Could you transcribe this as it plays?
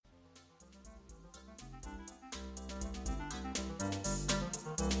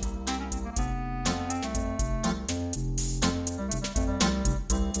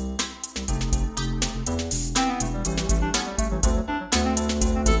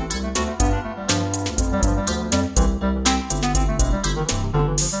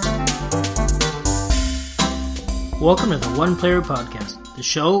Welcome to the One Player Podcast, the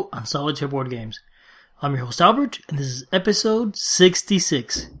show on solitaire board games. I'm your host Albert, and this is episode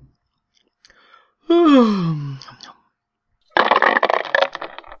 66.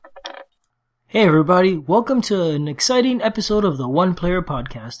 Hey everybody, welcome to an exciting episode of the One Player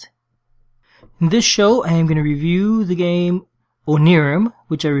Podcast. In this show, I am going to review the game Onirim,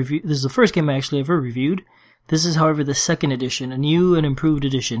 which I reviewed. This is the first game I actually ever reviewed. This is, however, the second edition, a new and improved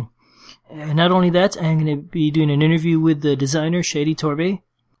edition. And not only that, I'm going to be doing an interview with the designer, Shady Torbay.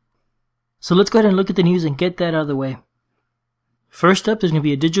 So let's go ahead and look at the news and get that out of the way. First up, there's going to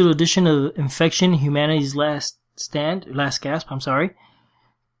be a digital edition of Infection, Humanity's Last Gasp.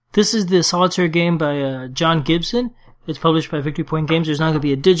 This is the solitaire game by John Gibson. It's published by Victory Point Games. There's now going to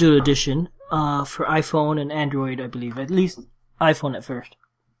be a digital edition for iPhone and Android, I believe. At least iPhone at first.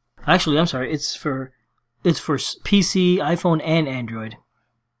 Actually, I'm sorry. It's for PC, iPhone, and Android.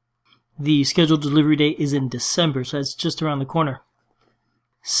 The scheduled delivery date is in December, so that's just around the corner.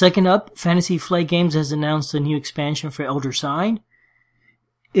 Second up, Fantasy Flight Games has announced a new expansion for Elder Sign.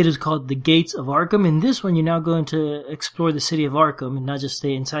 It is called The Gates of Arkham. In this one, you're now going to explore the city of Arkham and not just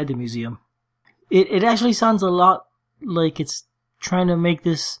stay inside the museum. It actually sounds a lot like it's trying to make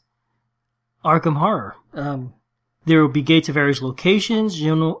this Arkham Horror. There will be gates at various locations.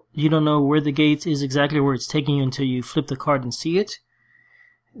 You don't know where the gate is exactly, where it's taking you until you flip the card and see it.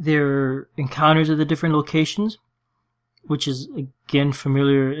 There are encounters at the different locations, which is, again,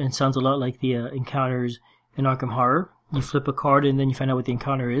 familiar and sounds a lot like the encounters in Arkham Horror. You flip a card and then you find out what the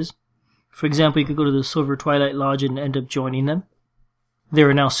encounter is. For example, you could go to the Silver Twilight Lodge and end up joining them. There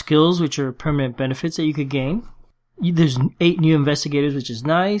are now skills, which are permanent benefits that you could gain. There's 8 new investigators, which is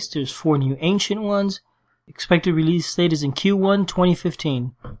nice. There's 4 new ancient ones. Expected release date is in Q1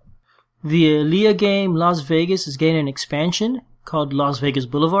 2015. The Aaliyah game Las Vegas is getting an expansion called Las Vegas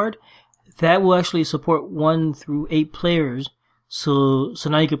Boulevard. That will actually support 1 through 8 players, so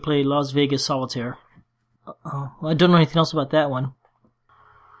now you can play Las Vegas Solitaire. I don't know anything else about that one.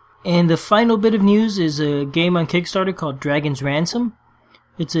 And the final bit of news is a game on Kickstarter called Dragon's Ransom.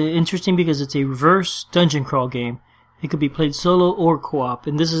 It's interesting because it's a reverse dungeon crawl game. It could be played solo or co-op,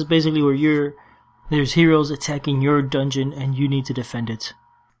 and this is basically where there's heroes attacking your dungeon and you need to defend it.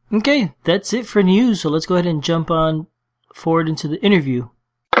 Okay, that's it for news, so let's go ahead and jump on forward into the interview.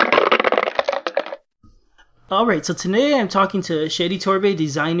 Alright, so today I'm talking to Shady Torbay,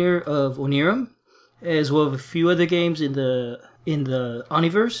 designer of Onirim, as well as a few other games in the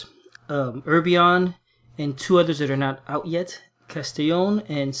Oniverse, Urbion, and 2 others that are not out yet, Castellon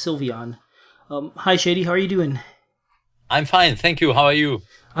and Sylvion. Hi Shady, how are you doing? I'm fine, thank you. How are you?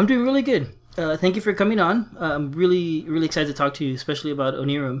 I'm doing really good. Thank you for coming on. I'm really, really excited to talk to you, especially about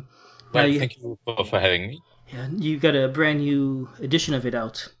Onirim. Well, thank you for having me. Yeah, you got a brand new edition of it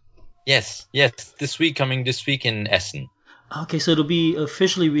out. Yes, coming this week in Essen. Okay, so it'll be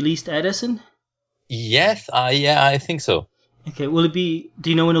officially released at Essen? Yes, I think so. Okay, do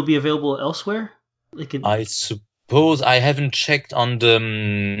you know when it'll be available elsewhere? I suppose I haven't checked on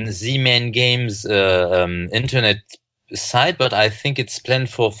the Z-Man Games internet site, but I think it's planned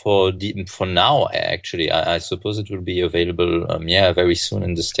for now, actually. I suppose it will be available, very soon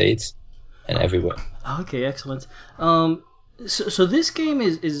in the States and everywhere. Okay, excellent. So this game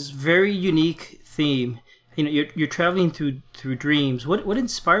is very unique theme. You know, you're traveling through dreams. What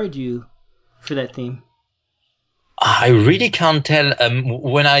inspired you for that theme? I really can't tell.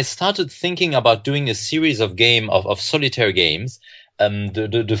 When I started thinking about doing a series of solitaire games,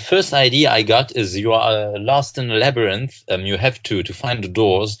 the first idea I got is you are lost in a labyrinth. You have to find the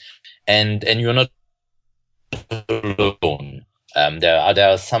doors, and you're not alone.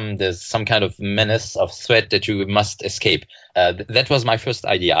 There's some kind of menace of threat that you must escape. That was my first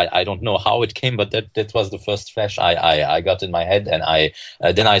idea. I don't know how it came, but that was the first flash I got in my head, and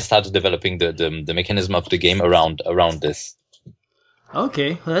then I started developing the mechanism of the game around this.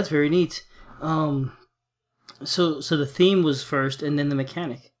 Okay, well that's very neat. So the theme was first, and then the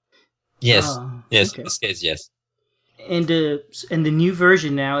mechanic. Yes, yes, okay. In this case, yes. And the new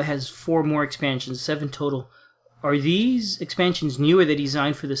version now has 4 more expansions, 7 total. Are these expansions new? Are they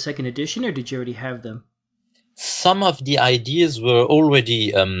designed for the second edition, or did you already have them? Some of the ideas were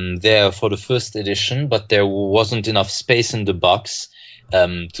already there for the first edition, but there wasn't enough space in the box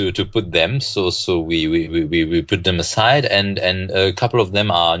to put them. So we put them aside, and a couple of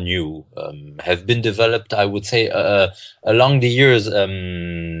them are new, have been developed, I would say, along the years,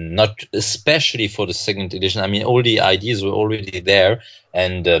 not especially for the second edition. I mean, all the ideas were already there.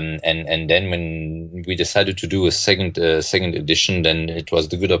 And then when we decided to do a second edition, then it was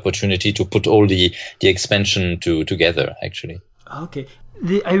the good opportunity to put all the expansion together, actually. Okay.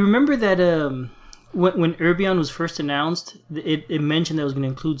 I remember that when Urbion was first announced, it mentioned that it was going to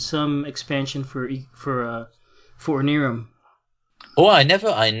include some expansion for Ornirum. Oh, I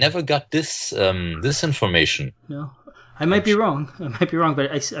never got this information. No, I might be wrong.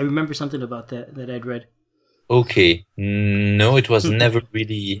 But I remember something about that I'd read. Okay, no, it was never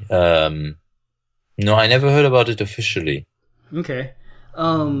really. No, I never heard about it officially. Okay,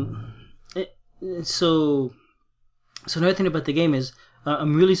 so another thing about the game is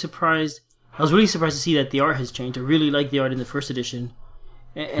I'm really surprised. I was really surprised to see that the art has changed. I really liked the art in the first edition,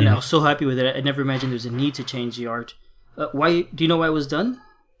 and I was so happy with it. I never imagined there was a need to change the art. Why? Do you know why it was done?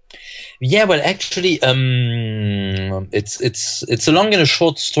 Yeah, well, actually, it's a long and a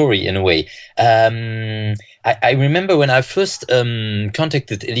short story in a way. I remember when I first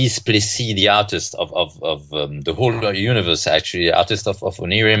contacted Elise Plessis, the artist of the whole universe, actually, the artist of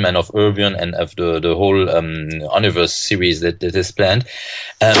Ornirim and of Urbion and of the whole Universe series that is planned.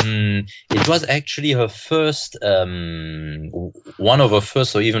 It was actually her first, one of her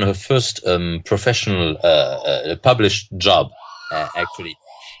first, or even her first professional published job, actually.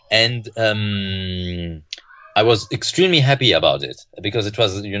 And I was extremely happy about it because it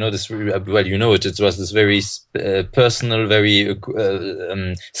was, it was this very personal, very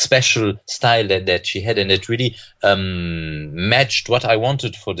special style that she had, and it really matched what I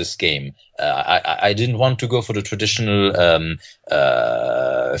wanted for this game. I didn't want to go for the traditional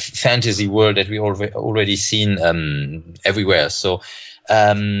fantasy world that we already seen everywhere. So.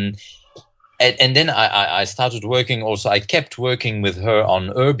 And then I started working also. I kept working with her on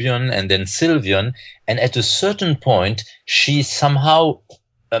Urbion and then Sylvian. And at a certain point, she somehow,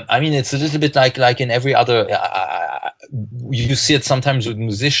 it's a little bit like in every other, you see it sometimes with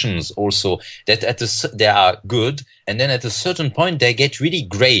musicians also, that they are good. And then at a certain point, they get really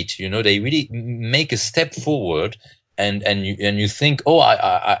great. They really make a step forward. And you think, oh,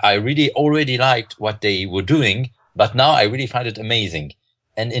 I really already liked what they were doing, but now I really find it amazing.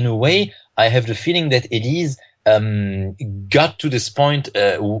 And in a way, I have the feeling that Elise got to this point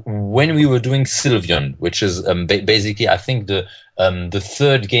when we were doing Sylvian, which is basically, I think, the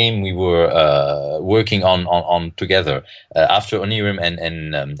third game we were working on together after Ornirim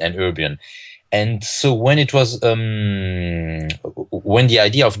and Urbion. And so when it was when the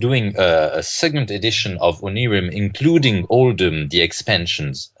idea of doing a second edition of Ornirim, including all the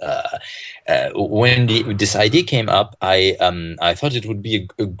expansions, when this idea came up, I thought it would be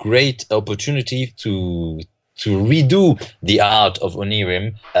a great opportunity to redo the art of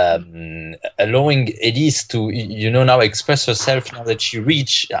Ornirim, allowing Elise to now express herself now that she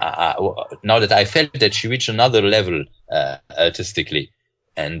now that I felt that she reached another level artistically.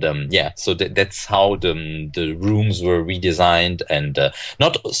 And so that's how the rooms were redesigned, and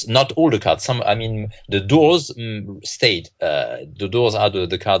not all the cards. The doors stayed. The doors are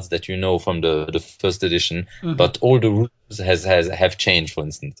the cards that you know from the first edition, but all the rooms have changed, for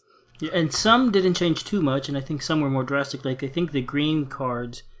instance. Yeah, and some didn't change too much, and I think some were more drastic. Like I think the green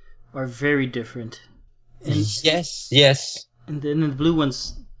cards are very different. And, yes. And then the blue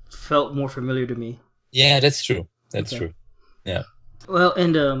ones felt more familiar to me. Yeah, that's true. That's true. Yeah. Well,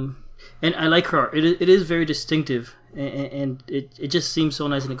 and I like her art. It is very distinctive, and it just seems so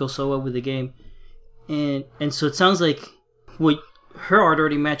nice, and it goes so well with the game. And so it sounds like her art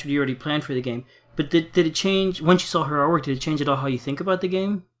already matched what you already planned for the game. But did it change once you saw her artwork? Did it change at all how you think about the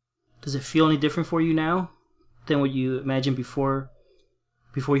game? Does it feel any different for you now than what you imagined before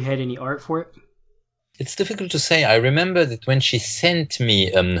you had any art for it? It's difficult to say. I remember that when she sent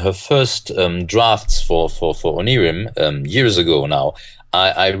me her first drafts for Ornirim years ago now,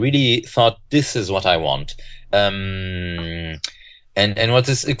 I really thought, this is what I want. And what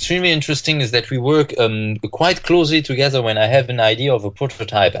is extremely interesting is that we work quite closely together when I have an idea of a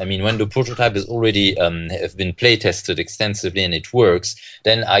prototype. When the prototype is already have been play tested extensively and it works,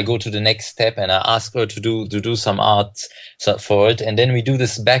 then I go to the next step and I ask her to do some art for it, and then we do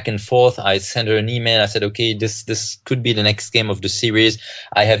this back and forth. I send her an email. I said, okay, this could be the next game of the series.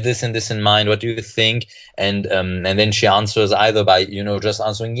 I have this and this in mind. What do you think? And then she answers either by just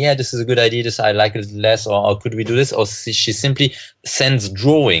answering, yeah, this is a good idea. This I like it less, or could we do this? Or she simply sends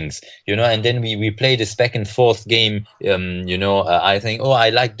drawings, and then we play this back and forth game. I think, oh, I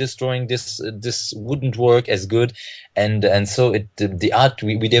like this drawing. This wouldn't work as good, and so the art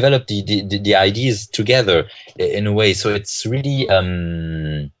we developed the ideas together in a way. So it's really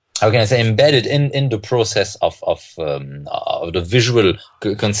how can I say, embedded in the process of the visual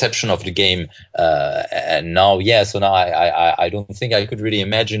conception of the game. And now, so now I don't think I could really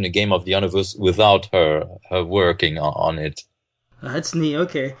imagine a game of the universe without her working on it. That's neat.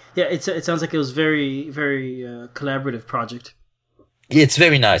 Okay, yeah, it sounds like it was very, very collaborative project. It's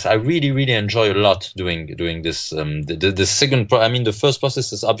very nice. I really, really enjoy a lot doing this. The second, the first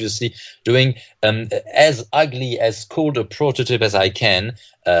process is obviously doing as ugly, as cold a prototype as I can.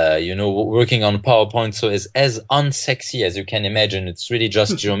 Working on PowerPoint, so it's as unsexy as you can imagine. It's really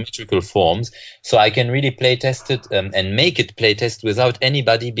just geometrical forms, so I can really play test it and make it play test without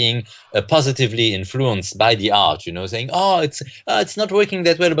anybody being positively influenced by the art. Saying, "Oh, it's not working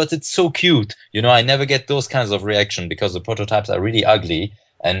that well, but it's so cute." I never get those kinds of reaction because the prototypes are really ugly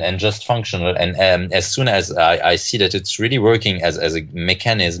and just functional. And as soon as I see that it's really working as a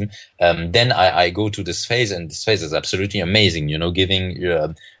mechanism, then I go to this phase, and this phase is absolutely amazing. Giving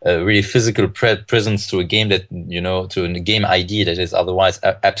a really physical presence to a game that to a game idea that is otherwise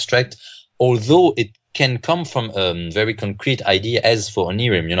abstract, although it can come from a very concrete idea. As for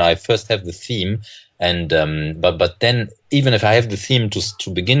Onirium, I first have the theme, and but then even if I have the theme to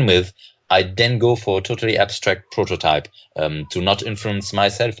begin with, I then go for a totally abstract prototype to not influence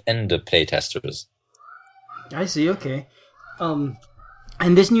myself and the playtesters. I see. Okay. And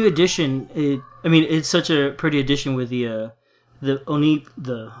this new edition, it's such a pretty edition with the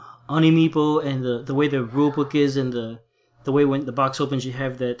Onimiipo and the way the rulebook is, and the way when the box opens you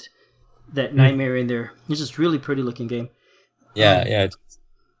have that nightmare in there. It's just really pretty looking game. Yeah.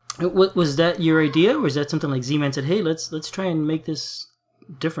 Was that your idea, or is that something like Z-Man said, "Hey, let's try and make this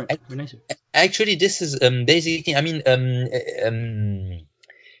different or nicer"? Actually, this is basically.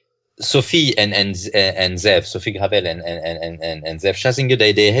 Sophie and Zev, Sophie Gravel and Zev Schazinger,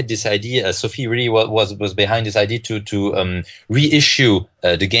 they had this idea. Sophie really was behind this idea to reissue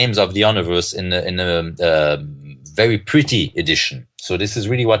the games of the Honorverse in a very pretty edition. So this is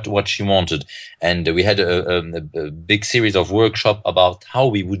really what she wanted, and we had a big series of workshop about how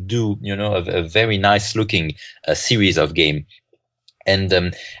we would do a very nice looking series of game.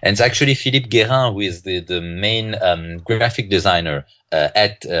 And it's actually Philippe Guérin, who is the main graphic designer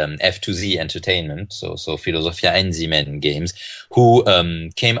at F2Z Entertainment, so Philosophia and Z-Man Games, who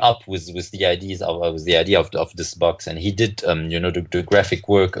came up with the idea of this box, and he did the graphic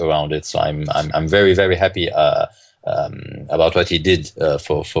work around it. So I'm very, very happy about what he did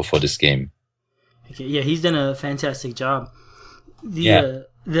for this game. Okay, yeah, he's done a fantastic job.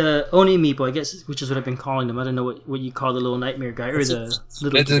 The Onimiipo, I guess, which is what I've been calling them. I don't know what you call the little nightmare guy, or the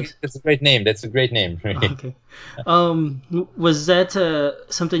little. That's a great name. That's a great name. Okay. Was that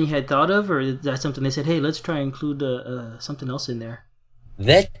something you had thought of, or is that something they said, "Hey, let's try and include something else in there"?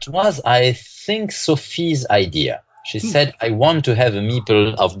 That was, I think, Sophie's idea. She said, "I want to have a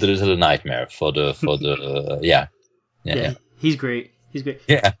meeple of the Little Nightmare for the yeah. He's great.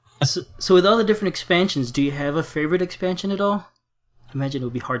 Yeah. So with all the different expansions, do you have a favorite expansion at all? I imagine it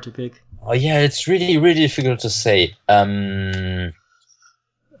would be hard to pick. Oh yeah, it's really, really difficult to say.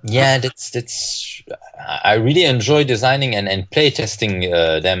 That's. I really enjoy designing and playtesting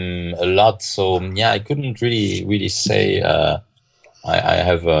them a lot. So yeah, I couldn't really say I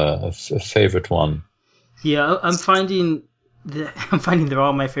have a favorite one. Yeah, I'm finding they're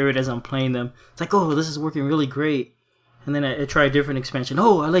all my favorite as I'm playing them. It's like, oh, this is working really great, and then I try a different expansion.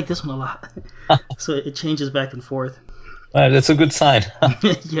 Oh, I like this one a lot. So it changes back and forth. That's a good sign.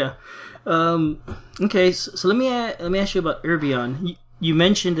 Yeah. Okay. So let me ask you about Urbion. You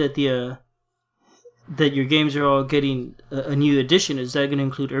mentioned that that your games are all getting a new edition. Is that going to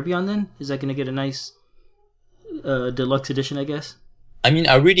include Urbion then? Is that going to get a nice deluxe edition, I guess?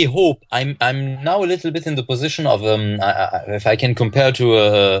 I really hope. I'm now a little bit in the position of if I can compare to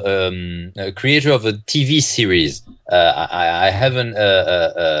a creator of a TV series. I have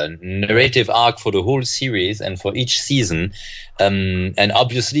a narrative arc for the whole series and for each season, and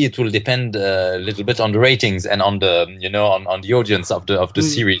obviously it will depend a little bit on the ratings and on the on the audience of the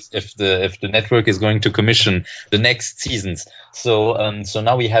series if the network is going to commission the next seasons. So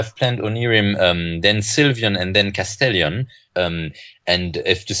now we have planned Onirium, then Sylvian, and then Castellion. And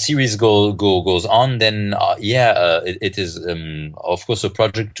if the series goes on, then it is of course a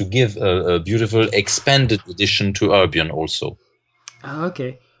project to give a beautiful expanded edition to Urbion also.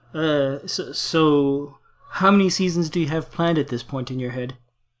 Okay. So how many seasons do you have planned at this point in your head?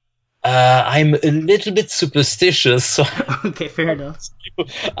 I'm a little bit superstitious, so okay, fair enough.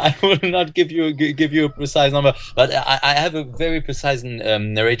 I will not give you a precise number, but I have a very precise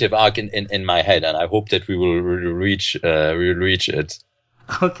narrative arc in my head, and I hope that we will reach it.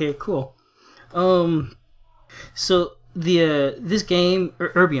 Okay, cool. So this game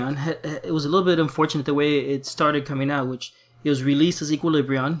Urbion, it was a little bit unfortunate the way it started coming out, which it was released as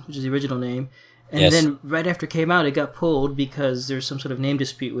Equilibrion, which is the original name. And then right after it came out, it got pulled because there's some sort of name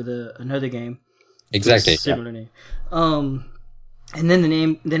dispute with another game. Exactly. Similar name. And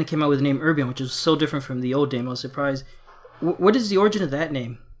then it came out with the name Urbion, which is so different from the old name. I was surprised. what is the origin of that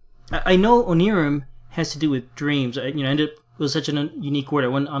name? I know Onirim has to do with dreams. It was such a unique word. I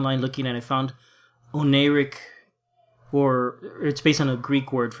went online looking and I found Oniric, or it's based on a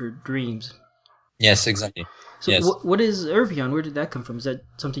Greek word for dreams. Yes, exactly. So yes. What is Urbion? Where did that come from? Is that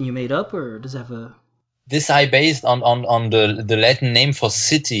something you made up, or does it have a... This I based on the Latin name for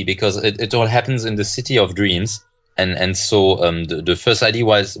city, because it all happens in the city of dreams. And so the first idea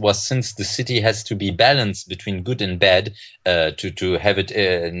was since the city has to be balanced between good and bad, to have it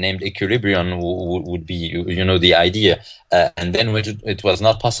named Equilibrium would be the idea. And then when it was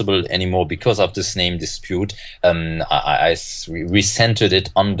not possible anymore because of this name dispute, we centered it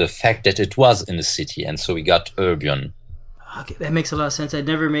on the fact that it was in the city, and so we got Urbion. Okay, that makes a lot of sense. I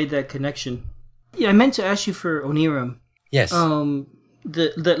never made that connection. Yeah, I meant to ask you for Onirim. Yes.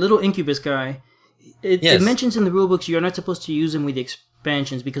 That little incubus guy. It mentions in the rulebooks you're not supposed to use him with the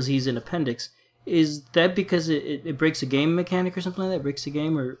expansions because he's an appendix. Is that because it breaks a game mechanic or something like that? It breaks the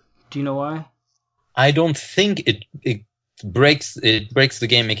game, or do you know why? I don't think it breaks the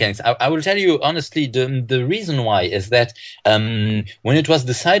game mechanics. I will tell you honestly, the reason why is that when it was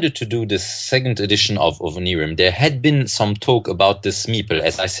decided to do this second edition of Onirim, there had been some talk about this meeple.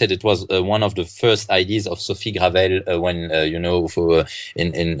 As I said, it was one of the first ideas of Sophie Gravel when in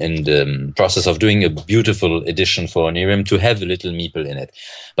the process of doing a beautiful edition for Onirim, to have a little meeple in it,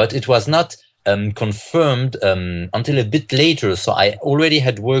 but it was not confirmed until a bit later. So I already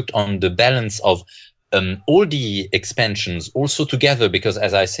had worked on the balance of all the expansions also together, because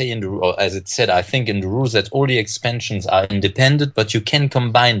as I say as it said, I think in the rules that all the expansions are independent, but you can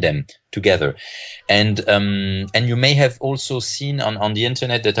combine them together. And you may have also seen on the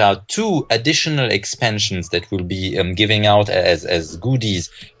internet that there are 2 additional expansions that will be giving out as goodies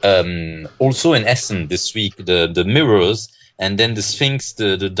also in Essen this week, the Mirrors, and then the Sphinx,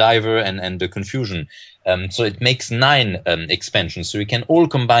 the Diver, and the Confusion. So it makes 9 expansions. So we can all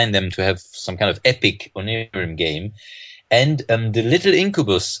combine them to have some kind of epic Onirim game. And the Little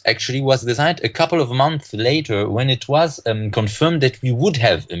Incubus actually was designed a couple of months later, when it was confirmed that we would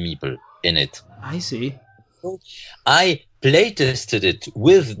have a meeple in it. I see. I playtested it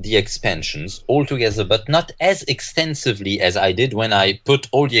with the expansions all together, but not as extensively as I did when I put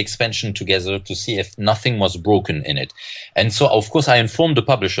all the expansion together to see if nothing was broken in it. And so, of course, I informed the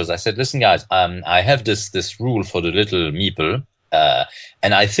publishers. I said, listen, guys, I have this rule for the little meeple,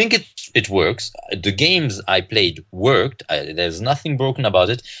 and I think it works. The games I played worked. There's nothing broken about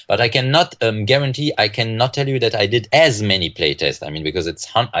it, but I cannot guarantee, I cannot tell you that I did as many playtests. I mean, because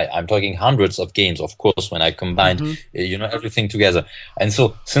I'm talking hundreds of games, of course, when I combined, everything together. And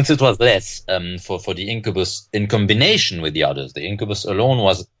so, since it was less for the Incubus in combination with the others, the Incubus alone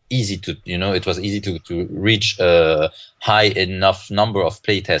was easy to, it was easy to reach a high enough number of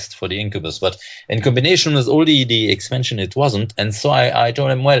playtests for the Incubus, but in combination with all the expansion, it wasn't. And so I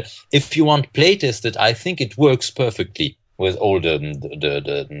told them, well, if you want playtested, I think it works perfectly with all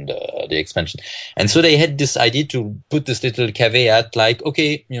the expansion. And so they had this idea to put this little caveat, like,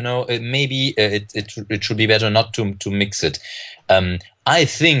 okay, maybe it should be better not to mix it. I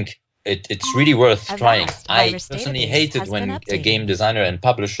think it's really worth trying. I personally hated when a game designer and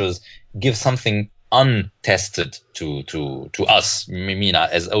publishers give something untested to us, me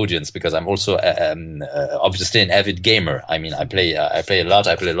as audience, because I'm also obviously an avid gamer. I mean, I play a lot.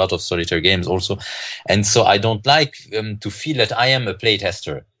 I play a lot of solitaire games also, and so I don't like to feel that I am a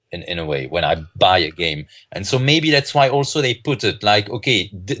playtester in a way when I buy a game. And so maybe that's why also they put it like,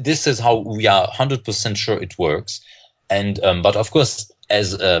 okay, this is how we are 100% sure it works. And but of course,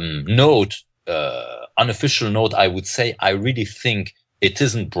 as unofficial note, I would say I really think it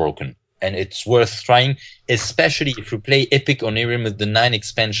isn't broken, and it's worth trying, especially if you play Epic Onirim with the 9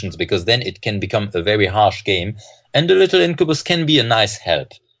 expansions, because then it can become a very harsh game, and the Little Incubus can be a nice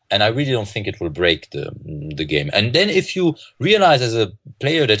help. And I really don't think it will break the game. And then if you realize as a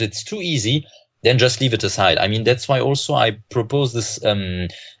player that it's too easy, then just leave it aside. I mean, that's why also I propose this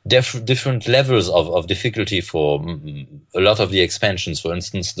different levels of difficulty for a lot of the expansions. For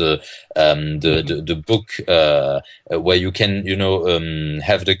instance, the book where you can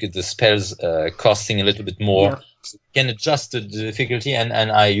have the spells costing a little bit more. Yeah. So you can adjust the difficulty,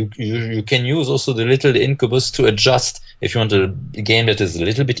 and you can use also the Little Incubus to adjust. If you want a game that is a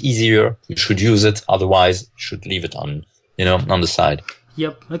little bit easier, you should use it. Otherwise, you should leave it on the side.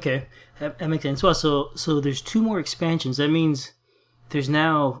 Yep. Okay. That makes sense. Well, so there's 2 more expansions. That means there's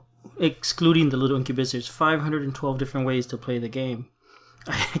now, excluding the Little Incubus, there's 512 different ways to play the game.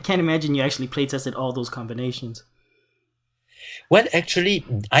 I can't imagine you actually play tested all those combinations. Well, actually,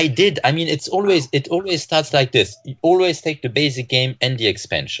 I did. I mean, it always starts like this. You always take the basic game and the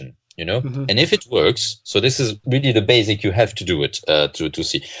expansion. you know. And if it works, so this is really the basic, you have to do it to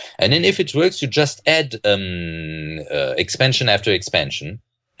see. And then if it works, you just add expansion after expansion.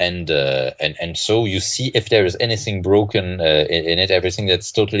 And so you see if there is anything broken in it, everything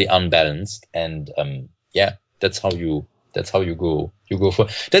that's totally unbalanced. And that's how you go for.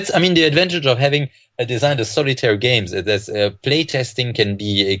 That's, I mean, the advantage of having designed a solitaire games is that play testing can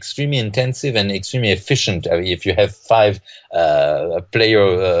be extremely intensive and extremely efficient. I mean, if you have 5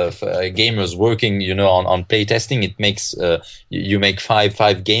 gamers working, you know, on play testing, it makes you make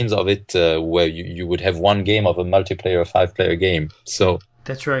five games of it, where you would have one game of a multiplayer 5-player game. So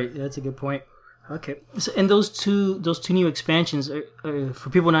that's right. That's a good point. Okay, so, and those two new expansions for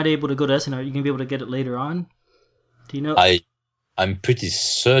people not able to go to SNR, are you gonna be able to get it later on? Do you know? I'm pretty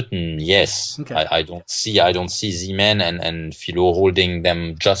certain, yes. Okay. I don't see Z-Man and Philo holding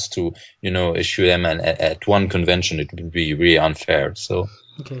them just to, you know, issue them at one convention. It would be really unfair. So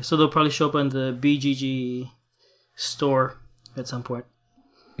okay, so they'll probably show up on the BGG store at some point.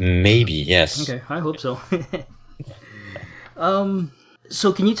 Maybe, yes. Okay, I hope so.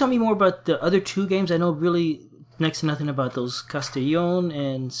 So can you tell me more about the other 2 games? I know really next to nothing about those, Castellón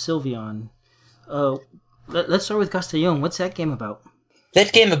and Sylvion. Let's start with Castellón. What's that game about?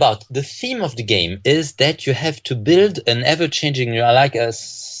 That game about, the theme of the game is that you have to build an ever-changing, like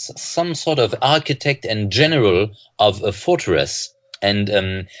some sort of architect and general of a fortress. And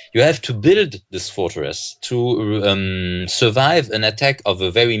you have to build this fortress to survive an attack of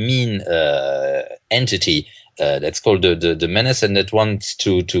a very mean entity that's called the Menace, and that wants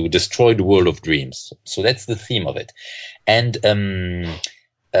to destroy the world of dreams. So that's the theme of it. And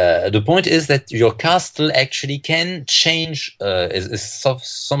the point is that your castle actually can change, is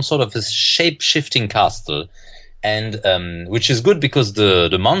some sort of a shape-shifting castle, and which is good because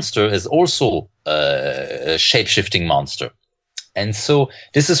the monster is also a shape-shifting monster. And so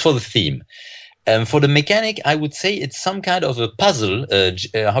this is for the theme. For the mechanic, I would say it's some kind of a puzzle.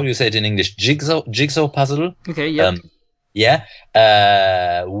 How do you say it in English? Jigsaw puzzle. Okay. Yeah.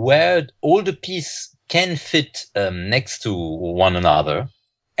 Where all the pieces can fit next to one another.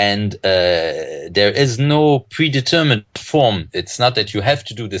 And there is no predetermined form. It's not that you have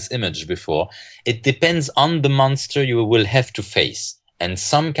to do this image before. It depends on the monster you will have to face. And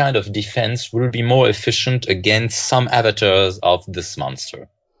some kind of defense will be more efficient against some avatars of this monster.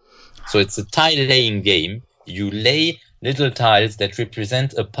 So it's a tile-laying game. You lay little tiles that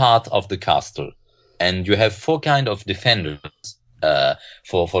represent a part of the castle. And you have 4 kind of defenders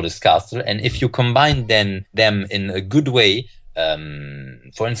for this castle. And if you combine them in a good way,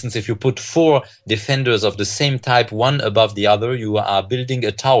 for instance, if you put 4 defenders of the same type, one above the other, you are building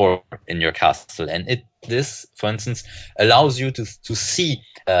a tower in your castle. And this, for instance, allows you to see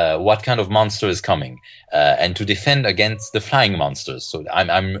what kind of monster is coming and to defend against the flying monsters. So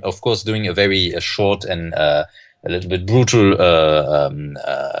I'm of course doing a very short and a little bit brutal,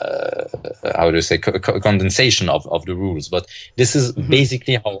 how do you say, condensation of the rules. But this is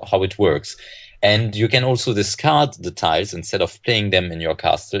basically how it works. And you can also discard the tiles instead of playing them in your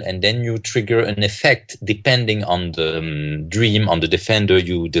castle, and then you trigger an effect depending on the dream, on the defender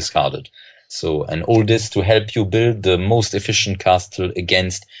you discarded. So, and all this to help you build the most efficient castle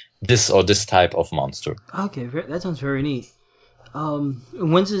against this or this type of monster. Okay, that sounds very neat.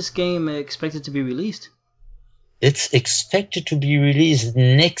 When's this game expected to be released? It's expected to be released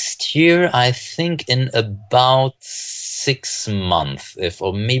next year, I think, in about 6 months,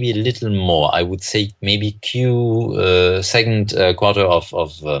 or maybe a little more. I would say maybe second quarter of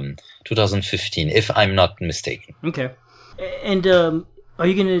 2015, if I'm not mistaken. Okay. And are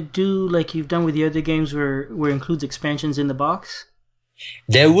you going to do like you've done with the other games where it includes expansions in the box?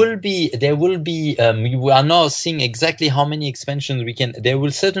 There will be. We are now seeing exactly how many expansions we can. There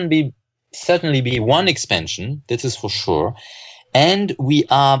will certainly be one expansion, that is for sure. And we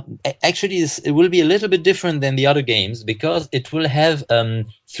are actually, it will be a little bit different than the other games because it will have 3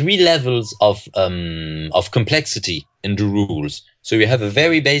 levels of complexity in the rules. So you have a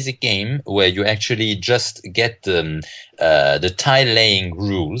very basic game where you actually just get the tile laying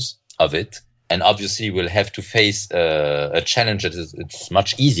rules of it, and obviously you will have to face a challenge that it's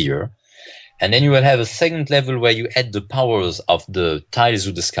much easier. And then you will have a second level where you add the powers of the tiles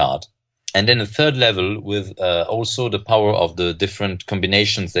you discard. And then a third level with also the power of the different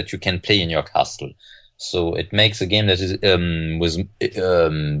combinations that you can play in your castle. So it makes a game that is with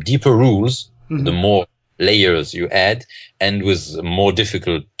deeper rules, the more layers you add, and with more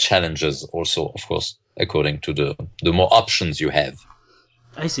difficult challenges also, of course, according to the more options you have.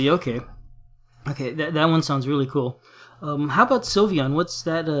 I see, okay. Okay, that one sounds really cool. How about Sylvion? What's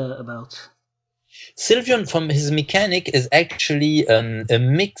that about? Sylvion, from his mechanic, is actually a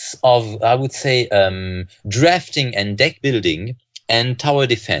mix of, I would say, drafting and deck building and tower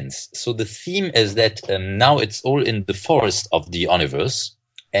defense. So the theme is that now it's all in the forest of the universe,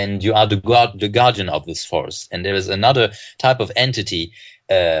 and you are the guardian of this forest. And there is another type of entity,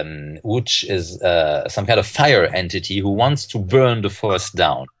 which is some kind of fire entity who wants to burn the forest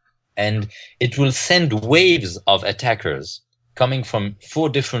down. And it will send waves of attackers coming from 4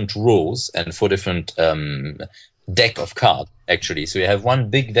 different rows and 4 different deck of cards, actually. So you have one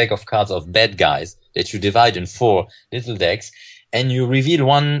big deck of cards of bad guys that you divide in 4 little decks, and you reveal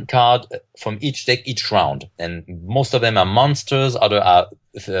one card from each deck each round. And most of them are monsters, other are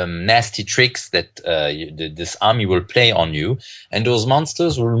nasty tricks that this army will play on you. And those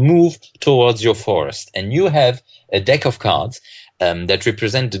monsters will move towards your forest. And you have a deck of cards that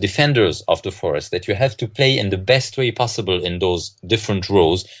represent the defenders of the forest that you have to play in the best way possible in those different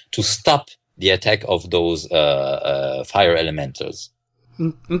rows to stop the attack of those fire elementals.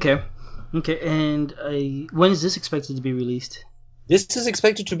 Okay. And when is this expected to be released? This is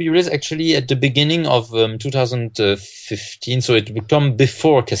expected to be released actually at the beginning of 2015, so it will come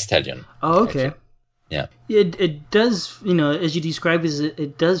before Castellion. Oh, okay. Actually. Yeah. It does, as you described,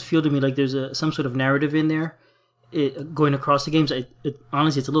 it does feel to me like there's some sort of narrative in there. Going across the games,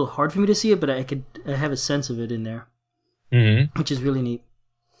 honestly, it's a little hard for me to see it, but I have a sense of it in there, which is really neat.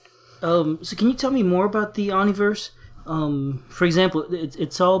 So can you tell me more about the Omniverse? For example,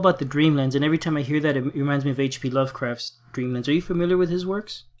 it's all about the Dreamlands, and every time I hear that, it reminds me of H.P. Lovecraft's Dreamlands. Are you familiar with his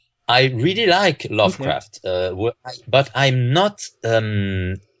works? I really like Lovecraft, but I'm not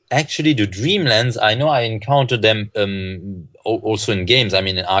actually the Dreamlands. I know I encountered them also in games. I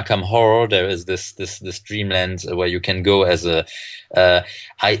mean, in Arkham Horror, there is this Dreamland where you can go as a.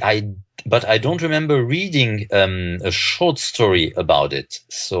 But I don't remember reading a short story about it,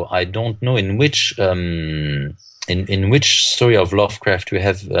 so I don't know in which. In which story of Lovecraft you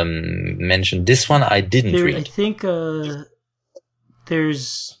have mentioned this one. I didn't read. I think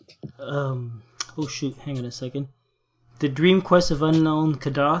there's oh shoot, hang on a second. The Dream Quest of Unknown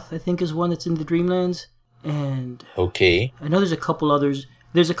Kadath, I think, is one that's in the Dreamlands, and okay, I know there's a couple others.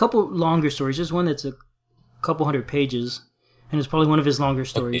 There's a couple longer stories. There's one that's a couple hundred pages, and it's probably one of his longer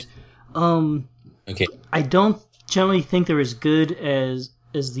stories. Okay. I don't generally think they're as good as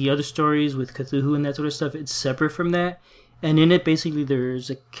the other stories with Cthulhu and that sort of stuff. It's separate from that. And in it, basically, there's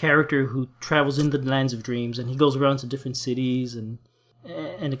a character who travels into the lands of dreams, and he goes around to different cities and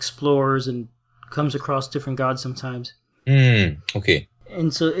explores and comes across different gods sometimes. Okay.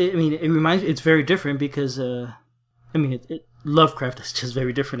 And so, it reminds me, it's very different because, Lovecraft is just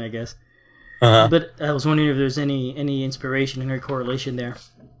very different, I guess. Uh-huh. But I was wondering if there's any inspiration or correlation there.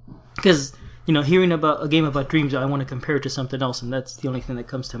 Because, hearing about a game about dreams, I want to compare it to something else, and that's the only thing that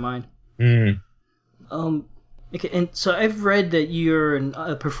comes to mind. Okay, and so I've read that you're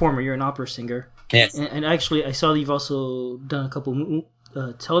a performer, you're an opera singer. Yes. And actually, I saw that you've also done a couple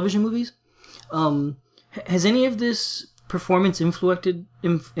television movies. Has any of this performance influenced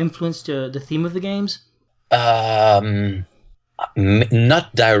the theme of the games?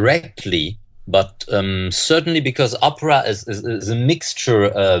 Not directly, but certainly because opera is a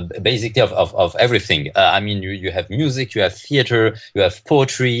mixture basically of everything. You have music, you have theater, you have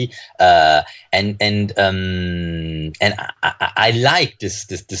poetry, and I like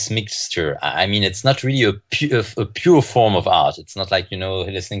this mixture. I mean, it's not really a pure form of art. It's not like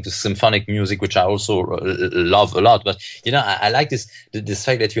listening to symphonic music, which I also love a lot. But I like this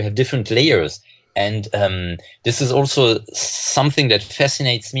fact that you have different layers. And this is also something that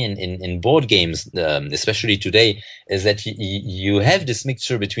fascinates me in board games, especially today, is that you have this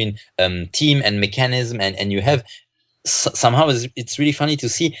mixture between team and mechanism, and you have somehow it's really funny to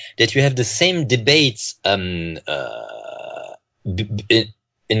see that you have the same debates in the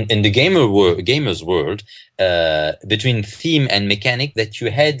gamers world between theme and mechanic that you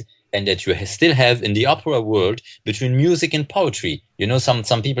had and that you still have in the opera world between music and poetry.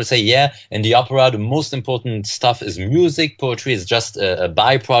 Some people say, in the opera, the most important stuff is music. Poetry is just a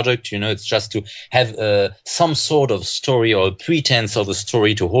byproduct. It's just to have some sort of story or a pretense of a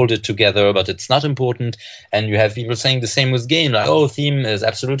story to hold it together, but it's not important. And you have people saying the same with game, like, theme is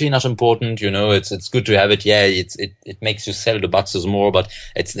absolutely not important. It's good to have it. Yeah, it makes you sell the boxes more, but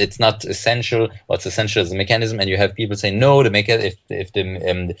it's not essential. What's essential is the mechanism. And you have people saying, no, if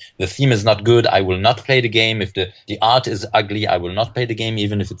the theme is not good, I will not play the game. If the art is ugly, I will not not play the game,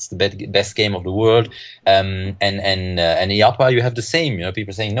 even if it's the best game of the world. And the opera, you have the same. You know,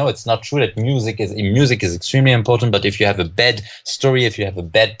 people saying no, it's not true that music is extremely important. But if you have a bad story, if you have a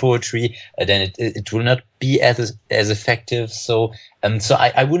bad poetry, then it will not be as effective. So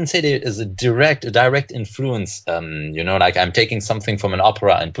I wouldn't say there is a direct influence. You know, like I'm taking something from an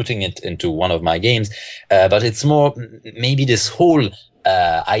opera and putting it into one of my games, but it's more maybe this whole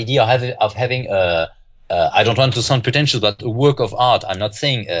idea of having a I don't want to sound pretentious, but a work of art. I'm not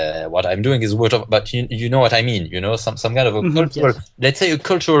saying what I'm doing is work of, but you know what I mean. You know, some kind of a cultural, yes. Let's say a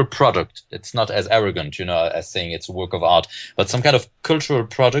cultural product. It's not as arrogant, you know, as saying it's a work of art, but some kind of cultural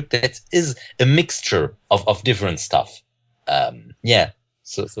product that is a mixture of different stuff. Yeah.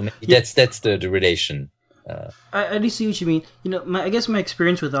 So maybe that's the relation. I do see what you mean. You know, I guess my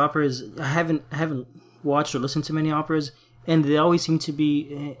experience with opera is I haven't watched or listened to many operas, and they always seem to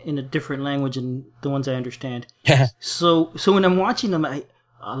be in a different language than the ones I understand. Yeah. So when I'm watching them, I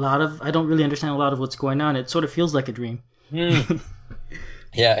don't really understand a lot of what's going on. It sort of feels like a dream. Mm.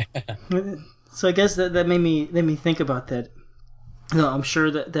 Yeah. So I guess that made me think about that. You know, I'm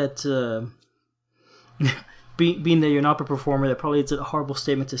sure that being that you're an opera performer, that probably is a horrible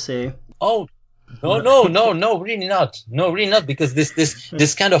statement to say. Oh. No, really not. No, really not, because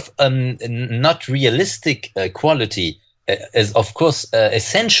this kind of not realistic quality is, of course,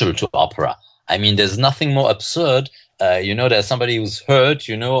 essential to opera. I mean, there's nothing more absurd. You know, there's somebody who's hurt,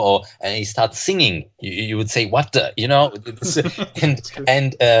 you know, and he starts singing. You would say, "What the?" You know,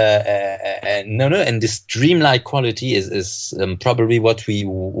 and this dreamlike quality is probably what we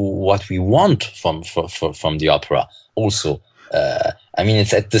want from the opera also. I mean,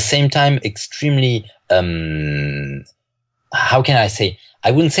 it's at the same time extremely, how can I say? I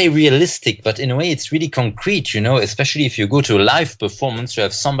wouldn't say realistic, but in a way it's really concrete, you know, especially if you go to a live performance, you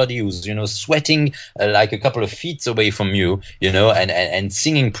have somebody who's, you know, sweating like a couple of feet away from you, you know, and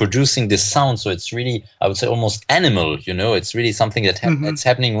singing, producing this sound. So it's really, I would say, almost animal, you know, it's really something that's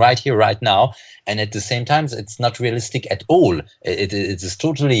happening right here, right now. And at the same time, it's not realistic at all. It is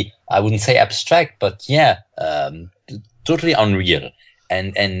totally, I wouldn't say abstract, but yeah, totally unreal.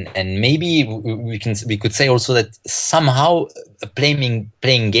 And maybe we could say also that somehow playing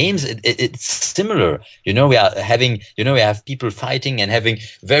games, it's similar. You know, we have people fighting and having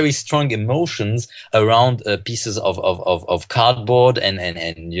very strong emotions around pieces of cardboard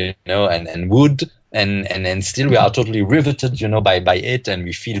and you know, and wood. And still we are totally riveted, you know, by it, and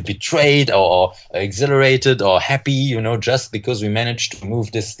we feel betrayed or exhilarated or happy, you know, just because we managed to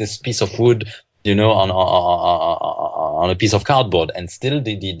move this piece of wood, you know, on a piece of cardboard. And still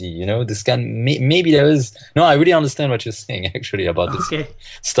the you know, this can maybe there is no, I really understand what you're saying actually about this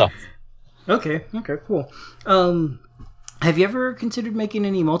stuff. Okay, cool. Have you ever considered making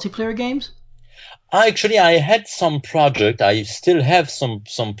any multiplayer games? Actually, I had some project. I still have some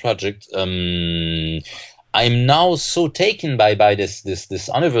project. I'm now so taken by this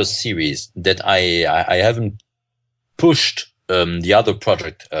Universe series that I haven't pushed the other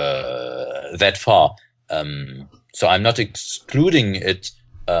project that far. So I'm not excluding it.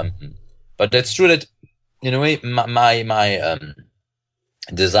 But that's true that in a way my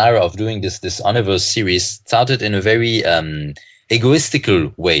desire of doing this Universe series started in a very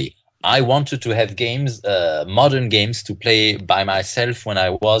egoistical way. I wanted to have games, modern games, to play by myself when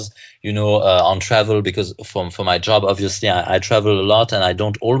I was, you know, on travel, because for my job, obviously, I travel a lot, and I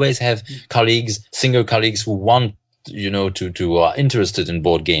don't always have single colleagues who want, you know, to are interested in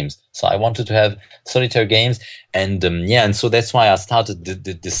board games. So I wanted to have solitaire games, and and so that's why I started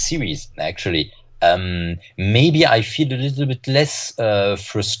the series actually. Maybe I feel a little bit less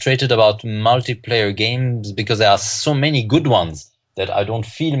frustrated about multiplayer games because there are so many good ones that I don't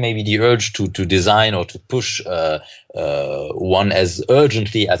feel maybe the urge to design or to push one as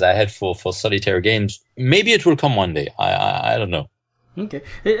urgently as I had for solitaire games. Maybe it will come one day. I don't know. Okay.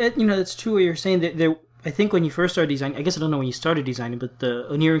 You know, it's true what you're saying. That there, I think when you first started designing, I guess I don't know when you started designing, but the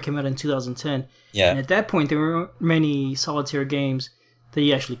Onirim came out in 2010. Yeah. And at that point, there weren't many solitaire games that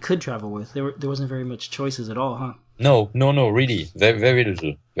you actually could travel with. There wasn't very much choices at all, huh? No, really. Very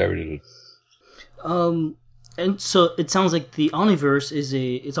little. Very little. And so it sounds like the Omniverse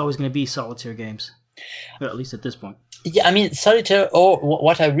it's always going to be solitaire games, well, at least at this point. Yeah, I mean, solitaire, or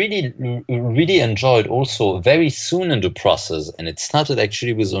what I really enjoyed also very soon in the process, and it started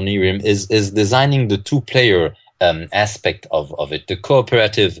actually with Onirim, is designing the two-player aspect of it, the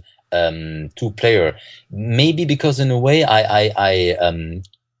cooperative two-player. Maybe because in a way I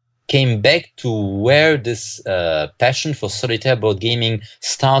came back to where this passion for solitaire board gaming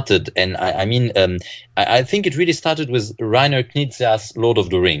started. And I think it really started with Rainer Knizia's Lord of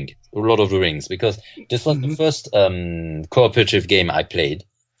the Rings, because this was the first cooperative game I played,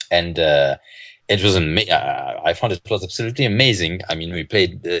 and it was I found it was absolutely amazing. I mean, we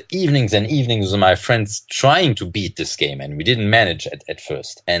played evenings and evenings with my friends trying to beat this game, and we didn't manage at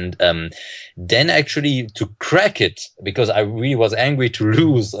first. And then actually to crack it, because I really was angry to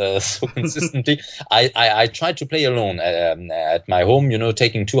lose so consistently, I tried to play alone at my home,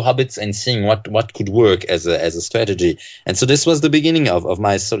 taking 2 hobbits and seeing what could work as a strategy. And so this was the beginning of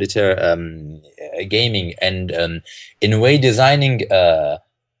my solitaire gaming, and in a way designing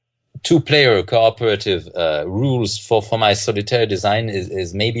 2-player cooperative rules for my solitaire design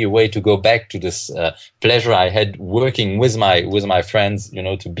is maybe a way to go back to this pleasure I had working with my friends,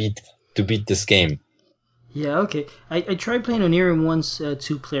 to beat this game. Yeah, okay. I tried playing Onirium once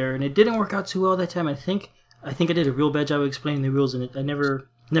 2-player, and it didn't work out too well that time. I think I did a real bad job of explaining the rules, and I never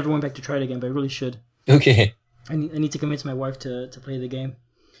went back to try it again, but I really should. Okay. I need to convince my wife to play the game.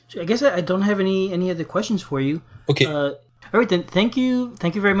 So I guess I don't have any other questions for you. Okay. All right, then. Thank you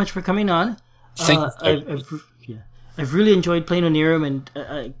very much for coming on. I've really enjoyed playing Onirium, and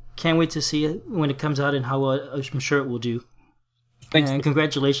I can't wait to see it when it comes out and how I'm sure it will do. Thanks. And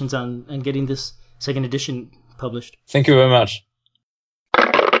congratulations on getting this second edition published. Thank you very much.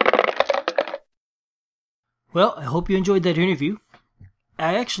 Well, I hope you enjoyed that interview.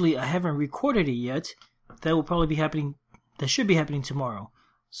 I haven't recorded it yet. That will probably be happening. That should be happening tomorrow.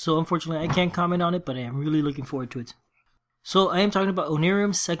 So unfortunately, I can't comment on it, but I am really looking forward to it. So I am talking about Onirium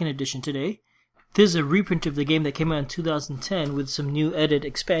 2nd Edition today. This is a reprint of the game that came out in 2010 with some new added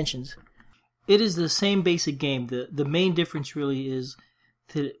expansions. It is the same basic game. The main difference really is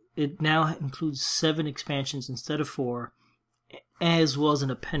that it now includes 7 expansions instead of 4, as well as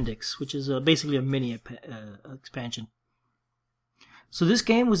an appendix, which is basically a mini expansion. So this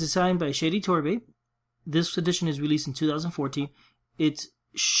game was designed by Shady Torbe. This edition is released in 2014. It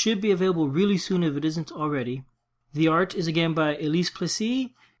should be available really soon if it isn't already. The art is again by Elise Plessis,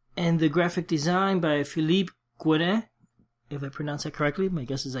 and the graphic design by Philippe Guérin, if I pronounced that correctly. My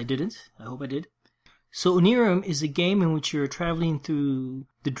guess is I didn't. I hope I did. So Onirium is a game in which you're traveling through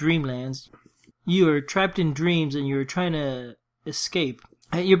the dreamlands. You are trapped in dreams and you're trying to escape.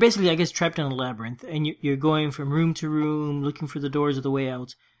 You're basically, I guess, trapped in a labyrinth, and you're going from room to room, looking for the doors of the way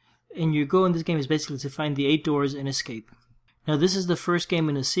out. And your goal in this game is basically to find the 8 doors and escape. Now, this is the first game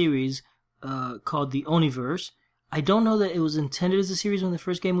in a series called the Oniverse. I don't know that it was intended as a series when the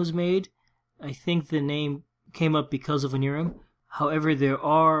first game was made. I think the name came up because of Onirium. However, there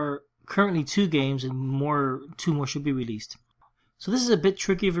are currently 2 games, and 2 more should be released. So this is a bit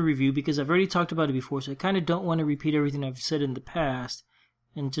tricky of a review because I've already talked about it before, so I kind of don't want to repeat everything I've said in the past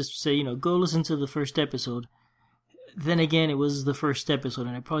and just say, go listen to the first episode. Then again, it was the first episode,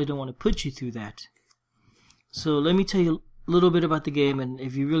 and I probably don't want to put you through that. So let me tell you a little bit about the game, and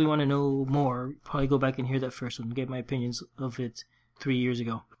if you really want to know more, probably go back and hear that first one and get my opinions of it 3 years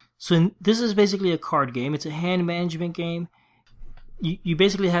ago. So this is basically a card game. It's a hand management game. You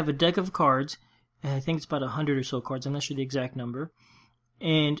basically have a deck of cards, and I think it's about 100 or so cards. I'm not sure the exact number.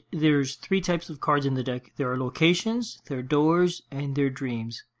 And there's 3 types of cards in the deck. There are locations, there are doors, and there are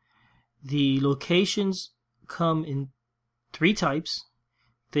dreams. The locations come in 3 types.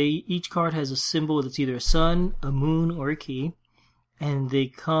 Each card has a symbol that's either a sun, a moon, or a key, and they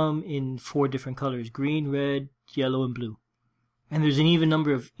come in 4 different colors: green, red, yellow, and blue. And there's an even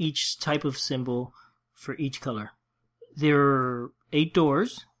number of each type of symbol for each color. There are 8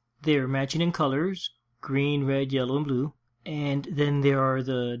 doors. They're matching in colors: green, red, yellow, and blue. And then there are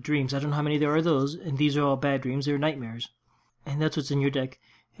the dreams. I don't know how many there are those, and these are all bad dreams. They're nightmares. And that's what's in your deck.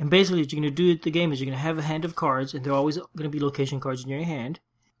 And basically what you're going to do at the game is you're going to have a hand of cards, and they're always going to be location cards in your hand.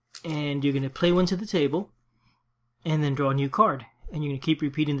 And you're going to play one to the table, and then draw a new card. And you're going to keep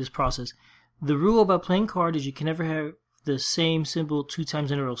repeating this process. The rule about playing card is you can never have the same symbol 2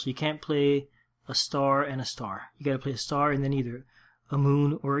 times in a row. So you can't play a star and a star. You got to play a star and then either a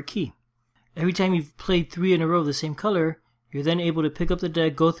moon or a key. Every time you've played 3 in a row of the same color, you're then able to pick up the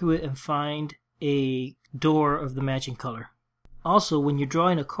deck, go through it, and find a door of the matching color. Also, when you're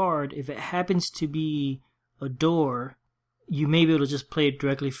drawing a card, if it happens to be a door, you may be able to just play it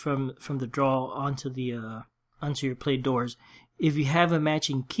directly from the draw onto your played doors. If you have a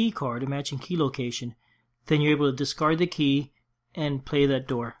matching key card, a matching key location, then you're able to discard the key and play that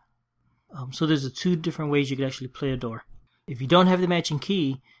door. So there's 2 different ways you could actually play a door. If you don't have the matching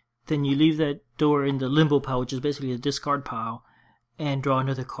key, then you leave that door in the limbo pile, which is basically a discard pile, and draw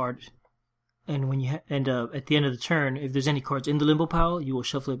another card. and when you at the end of the turn, if there's any cards in the limbo pile, you will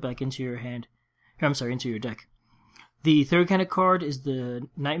shuffle it back into your hand. Into your deck. The third kind of card is the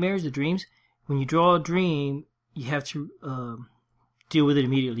nightmares, the dreams. When you draw a dream, you have to deal with it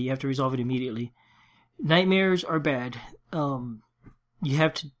immediately. You have to resolve it immediately. Nightmares are bad.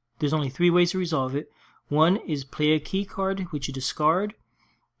 There's only 3 ways to resolve it. One is play a key card, which you discard,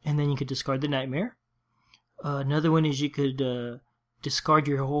 and then you could discard the nightmare. Another one is you could discard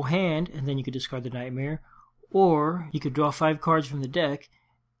your whole hand, and then you could discard the nightmare. Or you could draw 5 cards from the deck,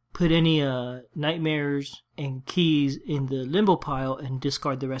 put any nightmares and keys in the limbo pile, and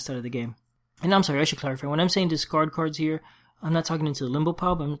discard the rest out of the game. And I'm sorry, I should clarify. When I'm saying discard cards here, I'm not talking into the limbo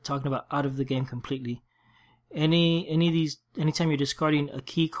pile, but I'm talking about out of the game completely. Anytime you're discarding a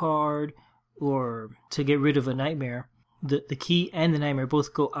key card or to get rid of a nightmare, the key and the nightmare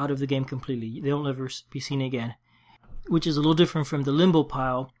both go out of the game completely. They don't ever be seen again. Which is a little different from the limbo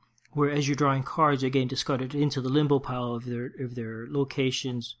pile, where as you're drawing cards, they're getting discarded into the limbo pile of their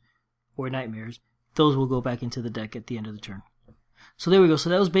locations or nightmares. Those will go back into the deck at the end of the turn. So there we go. So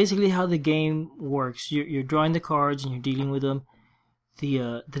that was basically how the game works. You're drawing the cards and you're dealing with them.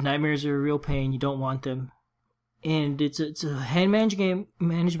 The nightmares are a real pain. You don't want them. And it's a hand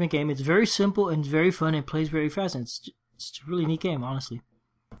management game. It's very simple and very fun and plays very fast. And it's a really neat game, honestly.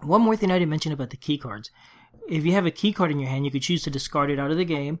 One more thing I didn't mention about the key cards. If you have a key card in your hand, you could choose to discard it out of the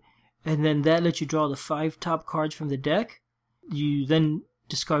game, and then that lets you draw the 5 top cards from the deck. You then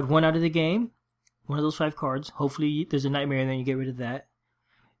discard 1 out of the game, one of those 5 cards. Hopefully there's a nightmare, and then you get rid of that.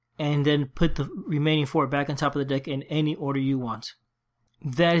 And then put the remaining 4 back on top of the deck in any order you want.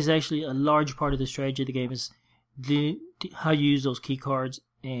 That is actually a large part of the strategy of the game, is how you use those key cards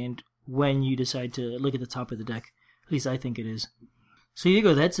and when you decide to look at the top of the deck. At least I think it is. So here you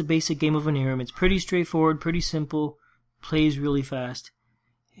go. That's a basic game of Onirium. It's pretty straightforward, pretty simple, plays really fast.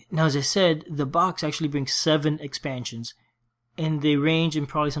 Now, as I said, the box actually brings 7 expansions, and they range in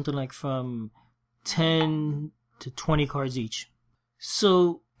probably something like from 10 to 20 cards each.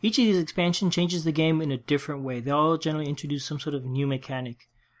 So each of these expansions changes the game in a different way. They all generally introduce some sort of new mechanic.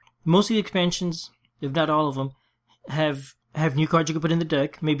 Most of the expansions, if not all of them, have new cards you can put in the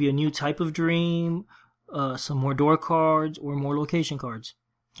deck, maybe a new type of dream, some more door cards, or more location cards.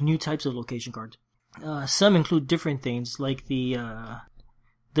 New types of location cards. Some include different things, like the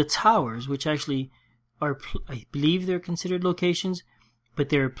towers, which actually are, I believe they're considered locations, but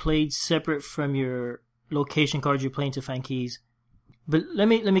they're played separate from your location cards you're playing to find keys. But let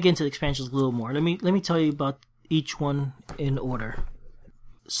me get into the expansions a little more. Let me tell you about each one in order.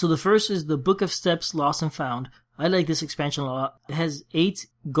 So the first is the Book of Steps Lost and Found. I like this expansion a lot. It has 8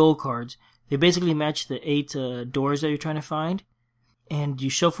 gold cards. They basically match the 8 doors that you're trying to find. And you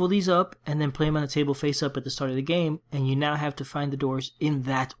shuffle these up and then play them on the table face up at the start of the game. And you now have to find the doors in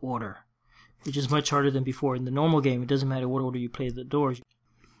that order, which is much harder than before. In the normal game, it doesn't matter what order you play the doors.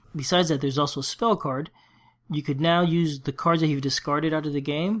 Besides that, there's also a spell card. You could now use the cards that you've discarded out of the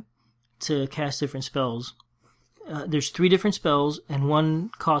game to cast different spells. There's 3 different spells, and one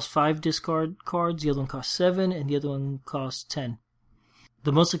costs 5 discard cards, the other one costs 7, and the other one costs 10.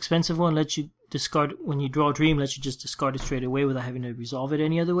 The most expensive one lets you discard, when you draw a dream, lets you just discard it straight away without having to resolve it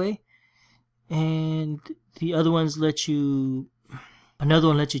any other way. And the other ones another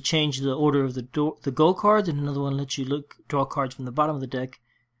one lets you change the order of the gold cards, and another one lets you draw cards from the bottom of the deck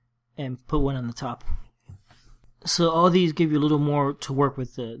and put one on the top. So all these give you a little more to work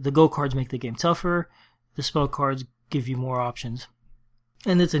with. The gold cards make the game tougher. The spell cards give you more options.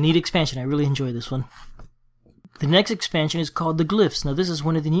 And it's a neat expansion. I really enjoy this one. The next expansion is called the Glyphs. Now this is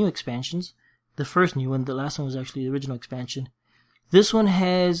one of the new expansions. The first new one. The last one was actually the original expansion. This one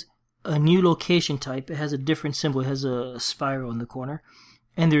has a new location type. It has a different symbol. It has a spiral in the corner.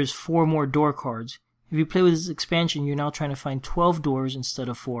 And there's 4 more door cards. If you play with this expansion, you're now trying to find 12 doors instead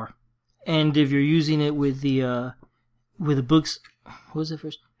of 4. And if you're using it with the books, what was it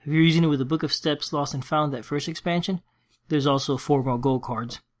first? If you're using it with the Book of Steps Lost and Found, that first expansion, there's also 4 more gold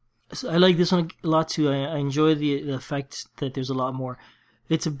cards. So I like this one a lot too. I enjoy the fact that there's a lot more.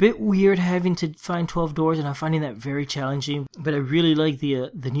 It's a bit weird having to find 12 doors, and I'm finding that very challenging, but I really like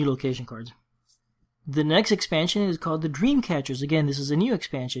the new location cards. The next expansion is called the Dream Catchers. Again, this is a new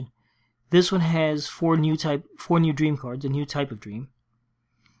expansion. This one has 4 new dream cards, a new type of dream.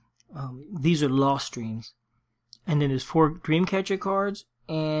 These are lost dreams. And then there's 4 Dreamcatcher cards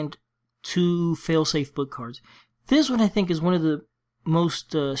and 2 failsafe book cards. This one I think is one of the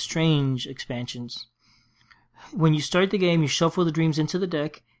most strange expansions. When you start the game, you shuffle the dreams into the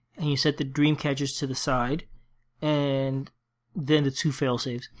deck, and you set the Dreamcatchers to the side, and then the 2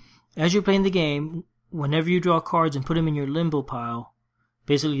 failsafes. As you're playing the game, whenever you draw cards and put them in your limbo pile,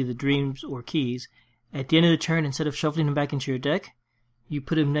 basically the dreams or keys. At the end of the turn, instead of shuffling them back into your deck, you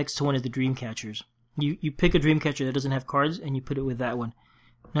put them next to one of the dream catchers. You pick a dream catcher that doesn't have cards, and you put it with that one.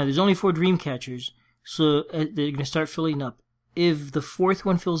 Now, there's only 4 dream catchers, so they're going to start filling up. If the 4th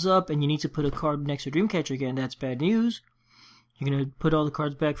one fills up and you need to put a card next to Dreamcatcher again, that's bad news. You're going to put all the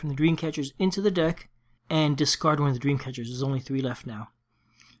cards back from the Dreamcatchers into the deck and discard one of the Dreamcatchers. There's only 3 left now.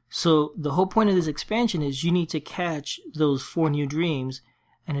 So the whole point of this expansion is you need to catch those 4 new dreams,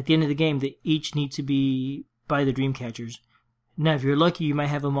 and at the end of the game, they each need to be by the Dreamcatchers. Now, if you're lucky, you might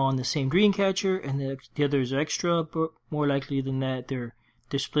have them all on the same Dreamcatcher, and the others are extra, but more likely than that, they're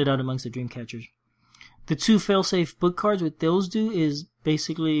split out amongst the Dreamcatchers. The 2 failsafe book cards, what those do is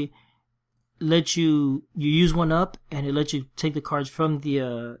basically let you use one up, and it lets you take the cards from the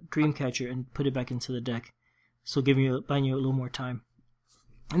Dreamcatcher and put it back into the deck. So buying you a little more time.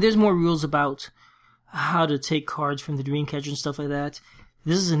 And there's more rules about how to take cards from the Dreamcatcher and stuff like that.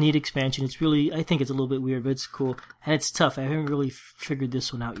 This is a neat expansion. It's really, I think it's a little bit weird, but it's cool. And it's tough. I haven't really figured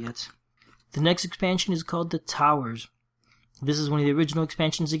this one out yet. The next expansion is called the Towers. This is one of the original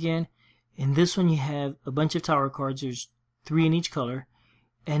expansions again. In this one, you have a bunch of tower cards. There's 3 in each color.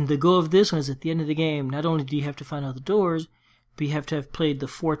 And the goal of this one is at the end of the game, not only do you have to find all the doors, but you have to have played the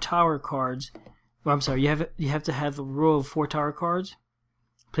 4 tower cards. Or, I'm sorry, you have to have a row of 4 tower cards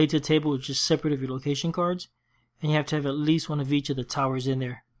played to the table, which is separate of your location cards. And you have to have at least one of each of the towers in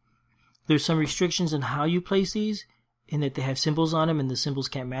there. There's some restrictions on how you place these, in that they have symbols on them, and the symbols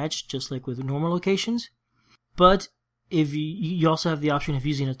can't match, just like with normal locations. But if you also have the option of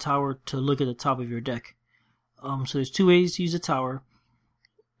using a tower to look at the top of your deck. So there's 2 ways to use a tower.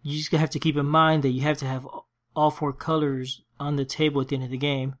 You just have to keep in mind that you have to have all 4 colors on the table at the end of the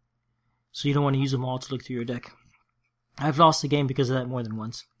game, so you don't want to use them all to look through your deck. I've lost the game because of that more than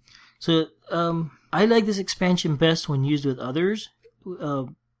once. So I like this expansion best when used with others.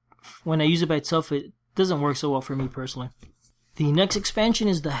 When I use it by itself, it doesn't work so well for me personally. The next expansion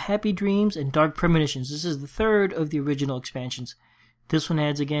is the Happy Dreams and Dark Premonitions. This is the 3rd of the original expansions. This one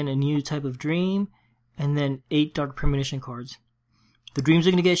adds again a new type of dream and then 8 Dark Premonition cards. The dreams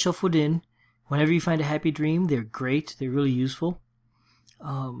are going to get shuffled in. Whenever you find a happy dream, they're great. They're really useful.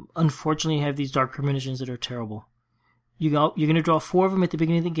 Unfortunately, you have these Dark Premonitions that are terrible. You're going to draw 4 of them at the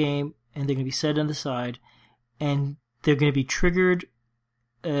beginning of the game, and they're going to be set on the side, and they're going to be triggered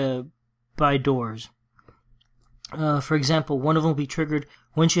by doors. For example, one of them will be triggered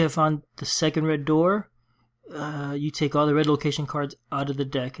once you have found the 2nd red door. You take all the red location cards out of the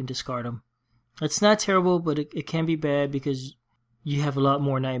deck and discard them. It's not terrible, but it can be bad because you have a lot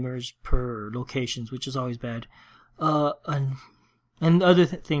more nightmares per locations, which is always bad. And other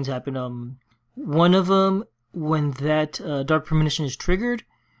things happen. One of them, when that Dark Premonition is triggered,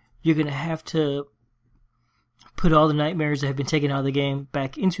 you're going to have to put all the nightmares that have been taken out of the game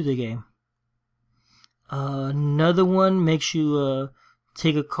back into the game. Another one makes you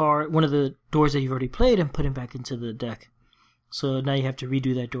take a card, one of the doors that you've already played, and put it back into the deck. So now you have to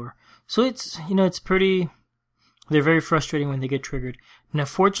redo that door. So it's they're very frustrating when they get triggered. Now,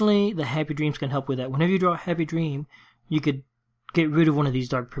 fortunately, the Happy Dreams can help with that. Whenever you draw a Happy Dream, you could get rid of one of these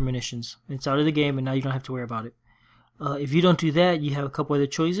Dark Premonitions. It's out of the game, and now you don't have to worry about it. If you don't do that, you have a couple other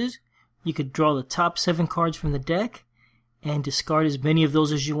choices. You could draw the top 7 cards from the deck and discard as many of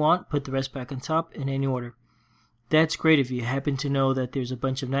those as you want, put the rest back on top in any order. That's great if you happen to know that there's a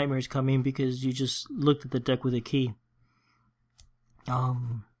bunch of nightmares coming because you just looked at the deck with a key.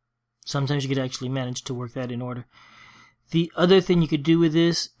 Sometimes you could actually manage to work that in order. The other thing you could do with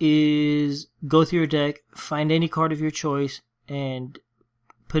this is go through your deck, find any card of your choice, and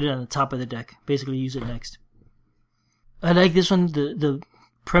put it on the top of the deck. Basically use it next. I like this one. The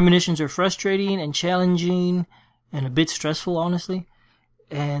premonitions are frustrating and challenging and a bit stressful, honestly.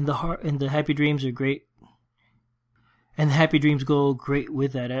 And the Happy Dreams are great. And the Happy Dreams go great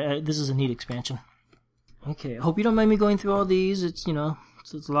with that. This is a neat expansion. Okay, I hope you don't mind me going through all these. It's a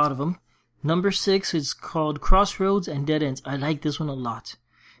lot of them. Number 6 is called Crossroads and Dead Ends. I like this one a lot.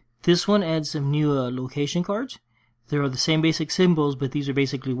 This one adds some new location cards. There are the same basic symbols, but these are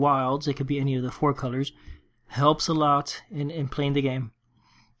basically wilds. They could be any of the 4 colors. Helps a lot in playing the game.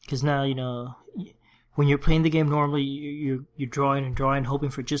 Because now, when you're playing the game normally, you're drawing and drawing, hoping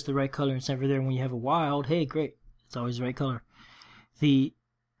for just the right color. It's never there. When you have a wild, hey, great. It's always the right color.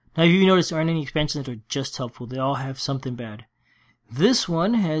 Now, you notice there aren't any expansions that are just helpful. They all have something bad. This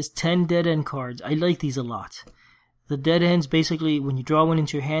one has 10 dead end cards. I like these a lot. The dead ends, basically, when you draw one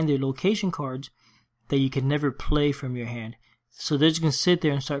into your hand, they're location cards that you can never play from your hand. So they're just going to sit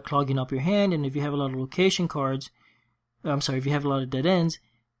there and start clogging up your hand, and if you have a lot of location cards, if you have a lot of dead ends,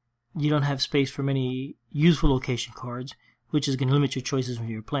 you don't have space for many useful location cards, which is going to limit your choices when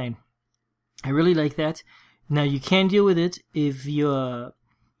you're playing. I really like that. Now, you can deal with it if you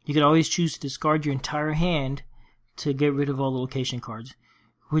could always choose to discard your entire hand to get rid of all the location cards,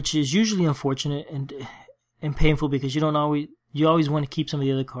 which is usually unfortunate and painful because you always want to keep some of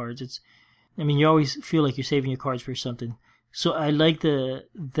the other cards. You always feel like you're saving your cards for something. So I like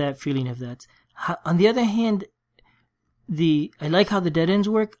that feeling of that. On the other hand, I like how the dead ends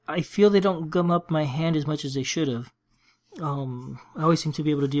work. I feel they don't gum up my hand as much as they should have. I always seem to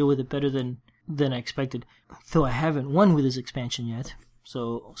be able to deal with it better than I expected. Though I haven't won with this expansion yet,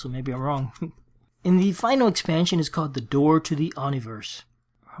 so maybe I'm wrong. And the final expansion is called The Door to the Oniverse.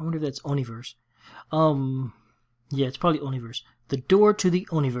 I wonder if that's Oniverse. Yeah, it's probably Oniverse. The Door to the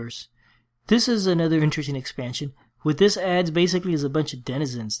Oniverse. This is another interesting expansion. What this adds basically is a bunch of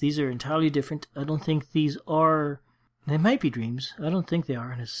denizens. These are entirely different. I don't think these are... They might be dreams. I don't think they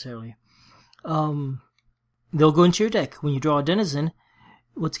are necessarily. They'll go into your deck. When you draw a denizen,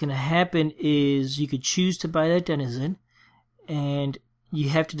 what's going to happen is you could choose to buy that denizen, and you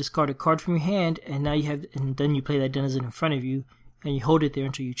have to discard a card from your hand, and then you play that denizen in front of you, and you hold it there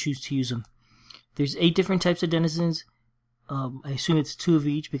until you choose to use them. There's 8 different types of denizens. I assume it's 2 of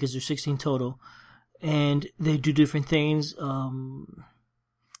each because there's 16 total, and they do different things.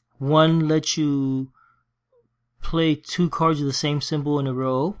 One lets you play 2 cards with the same symbol in a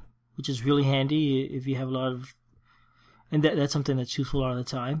row, which is really handy if you have a lot of... And that's something that's useful a lot of the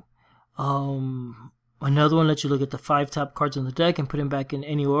time. Another one lets you look at the 5 top cards on the deck and put them back in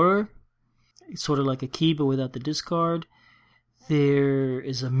any order. It's sort of like a key, but without the discard. There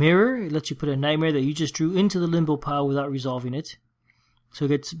is a mirror. It lets you put a nightmare that you just drew into the limbo pile without resolving it. So it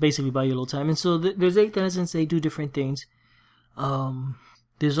gets basically by your little time. And so there's 8 denizens. They do different things.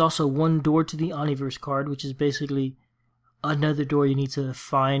 There's also one Door to the Oniverse card, which is basically another door you need to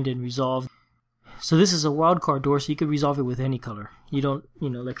find and resolve. So this is a wild card door, so you could resolve it with any color. You don't,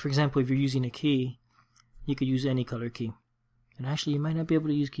 like for example, if you're using a key, you could use any color key. And actually, you might not be able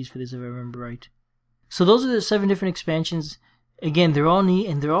to use keys for this if I remember right. So those are the 7 different expansions. Again, they're all neat,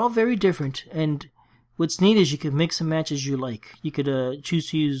 and they're all very different. And what's neat is you could mix and match as you like. You could choose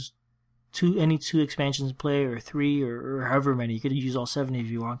to use any 2 expansions to play, or 3, or however many. You could use all 7 if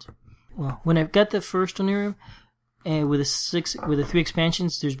you want. Well, when I've got the first Onirium, and with the 3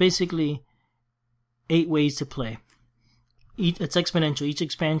 expansions, there's basically 8 ways to play. It's exponential. Each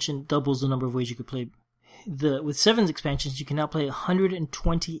expansion doubles the number of ways you could play. With 7 expansions, you can now play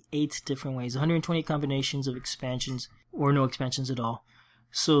 128 different ways, 128 combinations of expansions, or no expansions at all.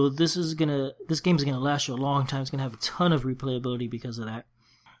 So this game is gonna last you a long time. It's gonna have a ton of replayability because of that.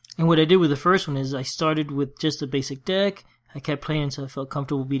 And what I did with the first one is I started with just a basic deck. I kept playing until I felt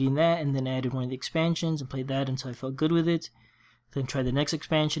comfortable beating that, and then added one of the expansions and played that until I felt good with it. Then tried the next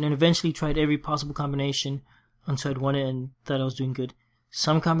expansion, and eventually tried every possible combination until I'd won it and thought I was doing good.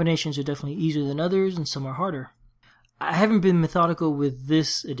 Some combinations are definitely easier than others, and some are harder. I haven't been methodical with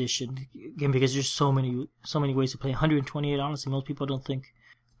this edition, again, because there's so many ways to play. 128, honestly, most people don't think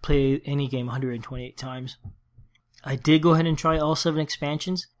play any game 128 times. I did go ahead and try all 7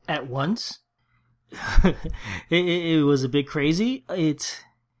 expansions at once. It was a bit crazy.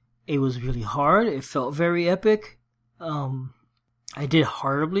 It was really hard. It felt very epic. I did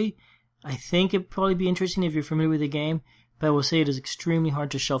horribly. I think it'd probably be interesting if you're familiar with the game, but I will say it is extremely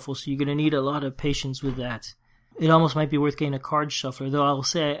hard to shuffle, so you're going to need a lot of patience with that. It almost might be worth getting a card shuffler, though I will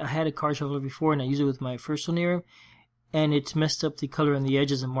say I had a card shuffler before, and I used it with my first Onirium, and it's messed up the color on the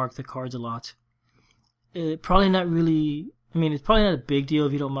edges and marked the cards a lot. Probably not really... it's probably not a big deal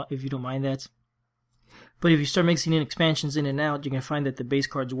if you don't mind that. But if you start mixing in expansions in and out, you're going to find that the base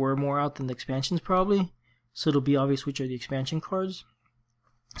cards were more out than the expansions probably. So it'll be obvious which are the expansion cards.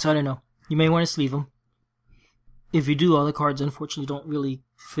 So I don't know. You may want to sleeve them. If you do, all the cards unfortunately don't really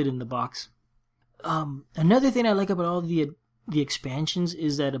fit in the box. Another thing I like about all the expansions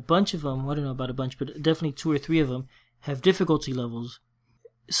is that a bunch of them, I don't know about a bunch, but definitely 2 or 3 of them, have difficulty levels.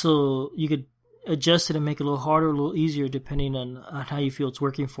 So you could adjust it and make it a little harder, a little easier, depending on how you feel it's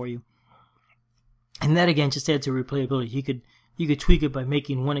working for you. And that again just adds to replayability. You could tweak it by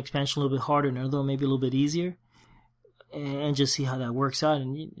making one expansion a little bit harder and another maybe a little bit easier, and just see how that works out.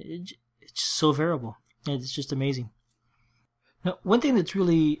 And it's just so variable. It's just amazing. Now, one thing that's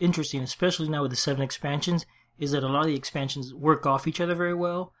really interesting, especially now with the 7 expansions, is that a lot of the expansions work off each other very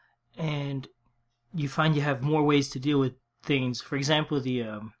well, and you find you have more ways to deal with things. For example,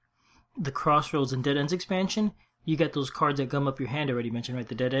 the Crossroads and Dead Ends expansion, you got those cards that gum up your hand already mentioned, right?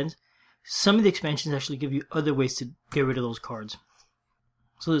 The Dead Ends. Some of the expansions actually give you other ways to get rid of those cards.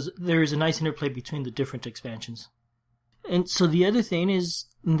 So there is a nice interplay between the different expansions. And so the other thing is,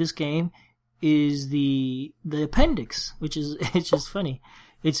 in this game, is the appendix, which is it's just funny.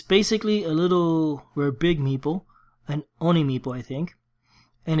 It's basically a little rare big meeple, an Oni meeple, I think,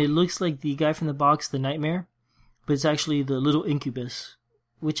 and it looks like the guy from the box, the Nightmare, but it's actually the little Incubus,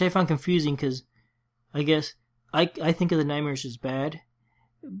 which I found confusing because I guess I think of the Nightmares as bad,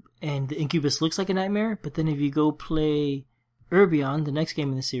 and the Incubus looks like a nightmare, but then if you go play Urbion, the next game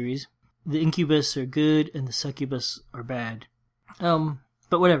in the series, the Incubus are good and the Succubus are bad.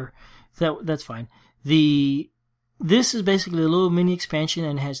 But whatever, that's fine. This is basically a little mini expansion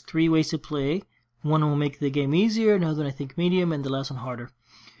and has 3 ways to play. One will make the game easier, another one I think medium, and the last one harder.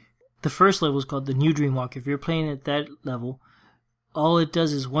 The first level is called the New Dreamwalker. If you're playing at that level, all it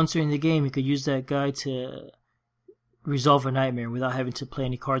does is once you're in the game, you could use that guy to resolve a nightmare without having to play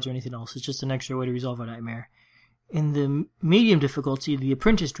any cards or anything else. It's just an extra way to resolve a nightmare. In the medium difficulty, the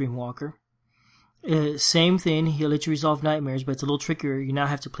Apprentice Dreamwalker, same thing. He'll let you resolve nightmares, but it's a little trickier. You now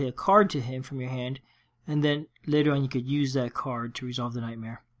have to play a card to him from your hand, and then later on you could use that card to resolve the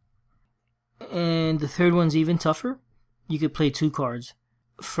nightmare. And the third one's even tougher. You could play 2 cards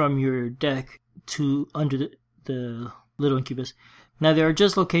from your deck to under the little Incubus. Now there are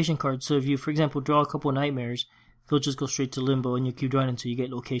just location cards, so if you, for example, draw a couple of nightmares, they'll just go straight to limbo and you keep drawing until you get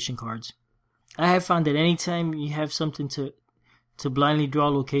location cards. I have found that anytime you have something to blindly draw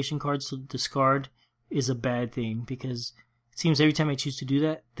location cards to discard is a bad thing, because it seems every time I choose to do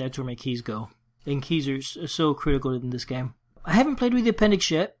that, that's where my keys go. And keys are so critical in this game. I haven't played with the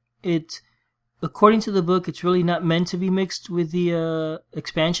appendix yet. According to the book, it's really not meant to be mixed with the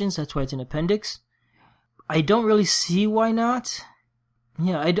expansions. That's why it's an appendix. I don't really see why not.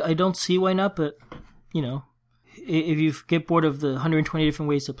 Yeah, I don't see why not, but, you know, if you get bored of the 120 different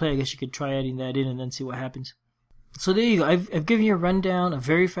ways to play, I guess you could try adding that in and then see what happens. So there you go. I've given you a rundown, a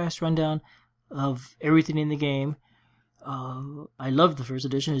very fast rundown of everything in the game. I love the first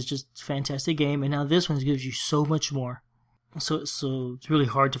edition. It's just a fantastic game. And now this one gives you so much more. So it's really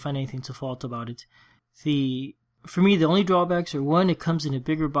hard to find anything to fault about it. For me, the only drawbacks are, one, it comes in a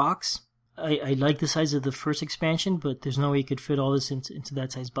bigger box. I like the size of the first expansion, but there's no way you could fit all this into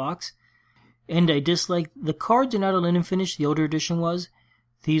that size box. And I dislike the cards are not a linen finish. The older edition was.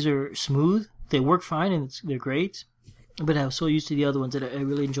 These are smooth. They work fine and they're great. But I was so used to the other ones that I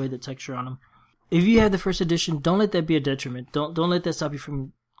really enjoyed the texture on them. If you have the first edition, don't let that be a detriment. Don't let that stop you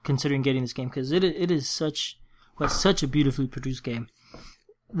from considering getting this game, because it is such a beautifully produced game.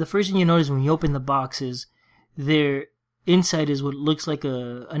 The first thing you notice when you open the box is their inside is what looks like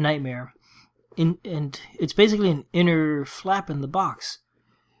a nightmare. And it's basically an inner flap in the box.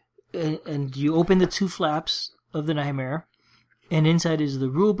 And you open the 2 flaps of the nightmare, and inside is the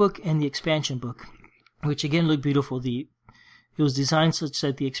rule book and the expansion book, which again look beautiful. It was designed such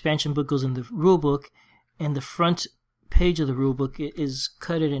that the expansion book goes in the rule book, and the front page of the rule book is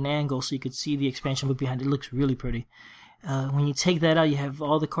cut at an angle so you could see the expansion book behind it. It looks really pretty. When you take that out, you have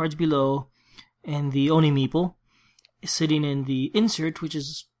all the cards below, and the Oni meeple is sitting in the insert, which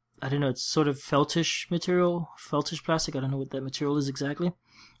is, I don't know, it's sort of feltish plastic. I don't know what that material is exactly.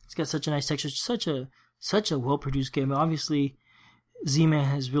 It's got such a nice texture. Such a well-produced game. Obviously, Z-Man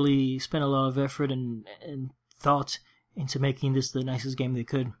has really spent a lot of effort and thought into making this the nicest game they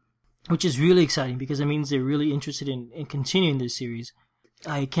could, which is really exciting because it means they're really interested in continuing this series.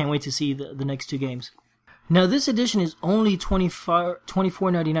 I can't wait to see the next 2 games. Now, this edition is only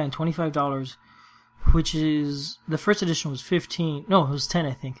 $24.99, $25, which is, the first edition was $15. No, it was $10,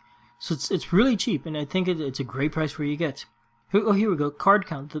 I think. So it's really cheap, and I think it's a great price for what you get. Oh, here we go. Card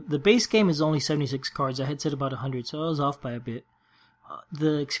count. The base game is only 76 cards. I had said about 100, so I was off by a bit.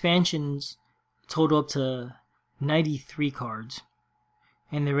 The expansions total up to 93 cards.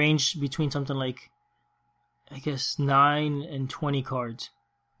 And they range between something like, I guess, 9 and 20 cards.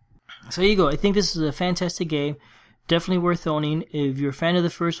 So there you go. I think this is a fantastic game. Definitely worth owning. If you're a fan of the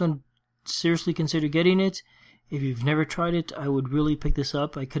first one, seriously consider getting it. If you've never tried it, I would really pick this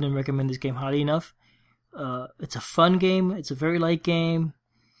up. I couldn't recommend this game highly enough. It's a fun game. It's a very light game.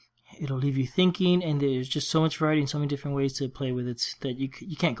 It'll leave you thinking, and there's just so much variety and so many different ways to play with it that you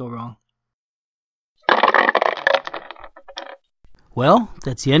can't go wrong. Well,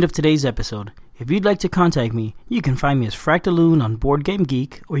 that's the end of today's episode. If you'd like to contact me, you can find me as Fractaloon on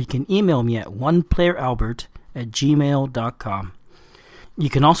BoardGameGeek, or you can email me at oneplayeralbert@gmail.com. You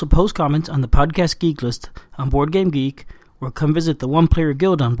can also post comments on the Podcast Geek list on BoardGameGeek, or come visit the One Player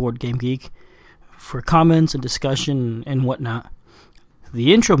Guild on BoardGameGeek for comments and discussion and whatnot.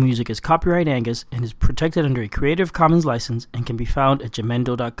 The intro music is copyright Angus and is protected under a Creative Commons license and can be found at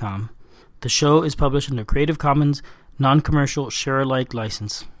jamendo.com. The show is published under Creative Commons Non-Commercial Share-alike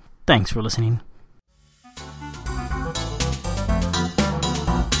license. Thanks for listening.